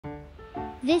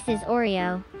This is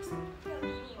Oreo.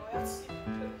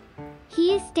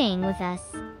 He is staying with us,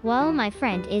 while my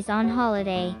friend is on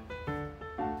holiday.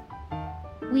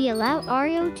 We allow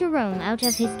Oreo to roam out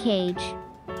of his cage.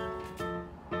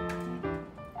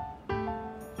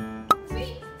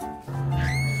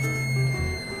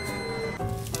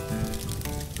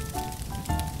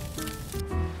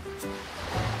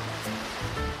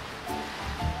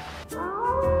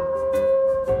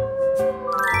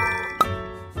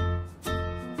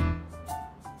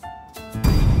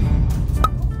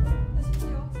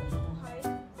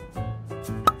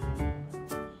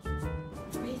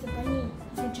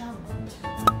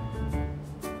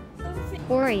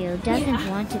 Oreo doesn't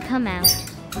want to come out.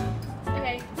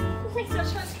 Okay.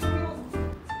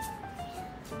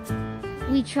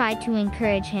 We tried to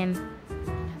encourage him.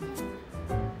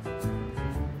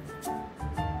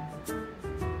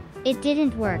 It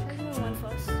didn't work.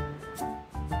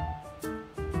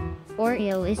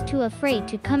 Oreo is too afraid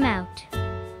to come out.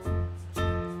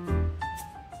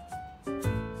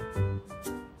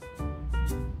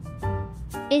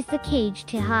 Is the cage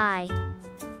too high?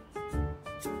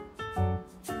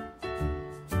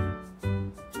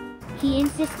 He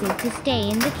insisted to stay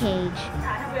in the cage.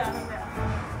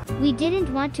 We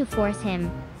didn't want to force him.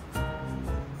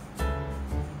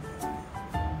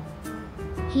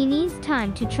 He needs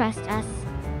time to trust us.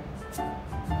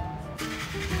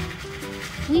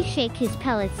 We shake his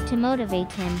pellets to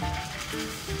motivate him.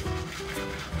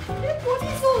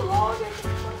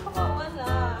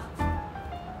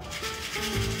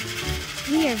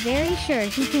 We are very sure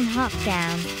he can hop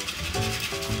down.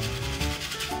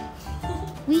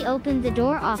 We open the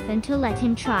door often to let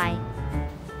him try.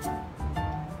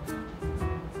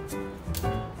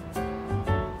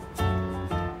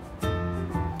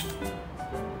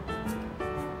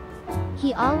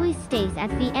 He always stays at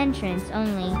the entrance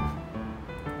only.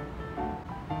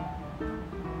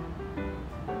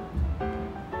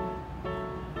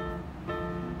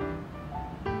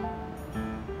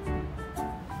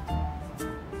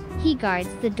 He guards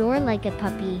the door like a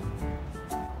puppy.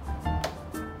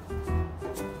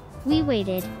 We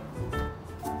waited.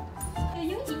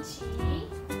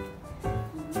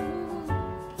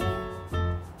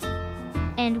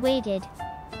 And waited.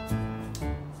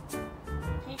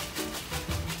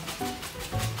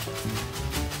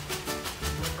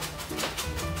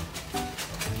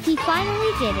 He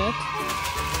finally did it.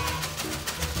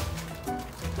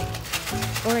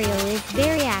 Oreo is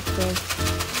very active.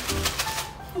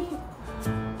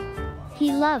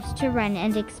 He loves to run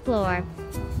and explore.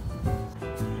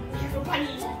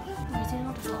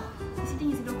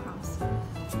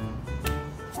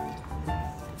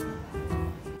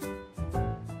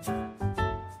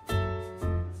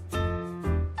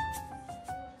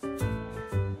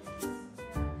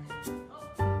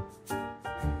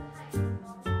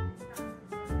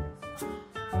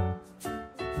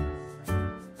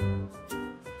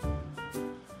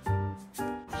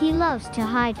 He loves to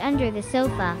hide under the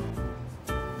sofa.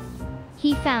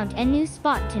 He found a new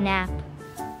spot to nap.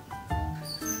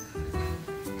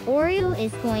 Oreo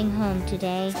is going home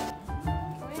today.